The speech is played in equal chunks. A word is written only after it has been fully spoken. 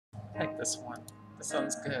like this one. This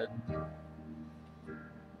sounds good.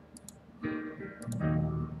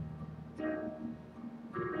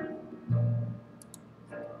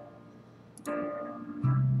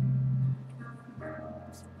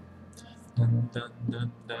 Dun, dun, dun,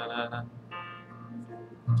 dun, dun, dun.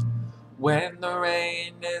 When the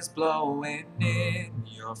rain is blowing in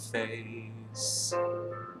your face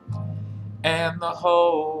and the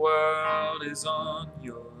whole world is on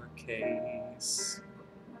your case,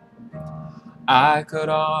 I could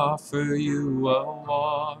offer you a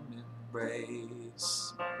warm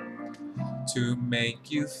embrace to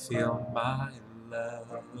make you feel my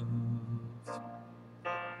love.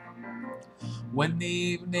 When the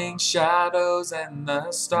evening shadows and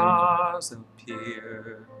the stars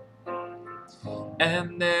appear,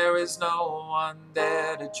 and there is no one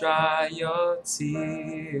there to dry your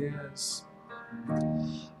tears,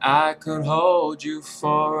 I could hold you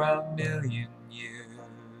for 1,000,000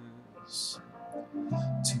 years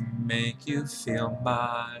to make you feel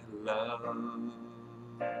my love.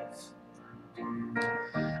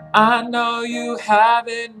 I know you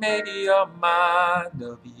haven't made your mind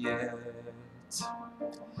up yet,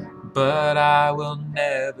 but I will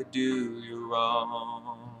never do you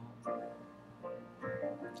wrong.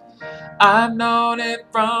 I've known it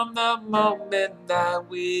from the moment that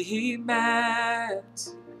we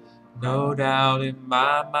met. No doubt in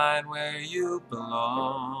my mind where you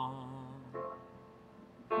belong.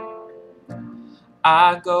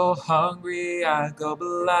 I go hungry, I go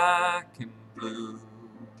black and blue.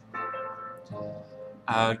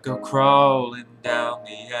 I'd go crawling down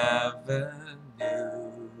the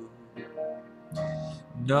avenue.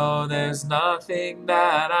 No, there's nothing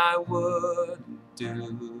that I wouldn't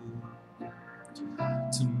do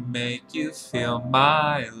to make you feel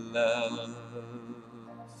my love.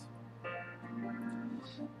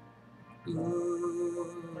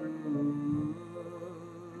 Ooh,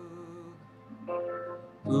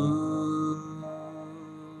 ooh,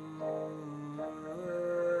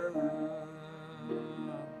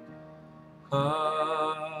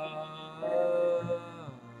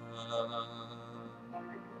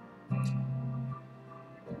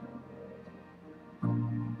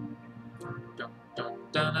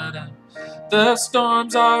 The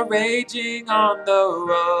storms are raging on the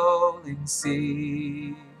rolling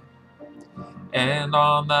sea and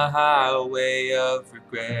on the highway of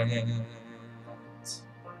regret.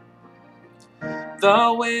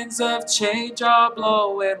 The winds of change are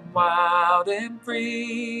blowing wild and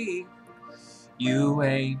free. You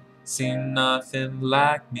ain't seen nothing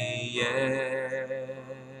like me yet.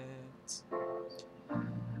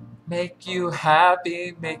 Make you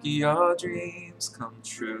happy, make your dreams come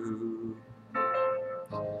true.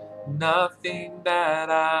 Nothing that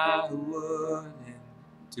I wouldn't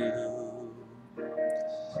do.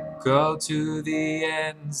 Go to the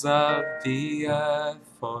ends of the earth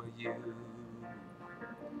for you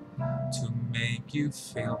to make you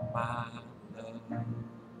feel my love.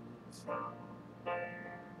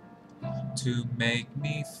 To make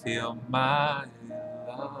me feel my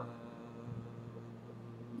love.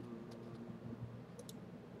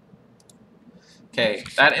 Okay,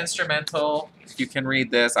 that instrumental, if you can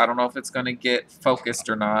read this, I don't know if it's going to get focused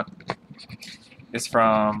or not, is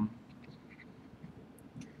from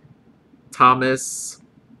Thomas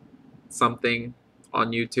something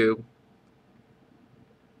on YouTube.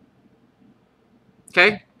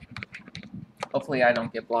 Okay? Hopefully I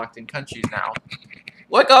don't get blocked in countries now.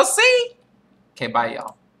 Look, I'll see! Okay, bye,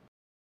 y'all.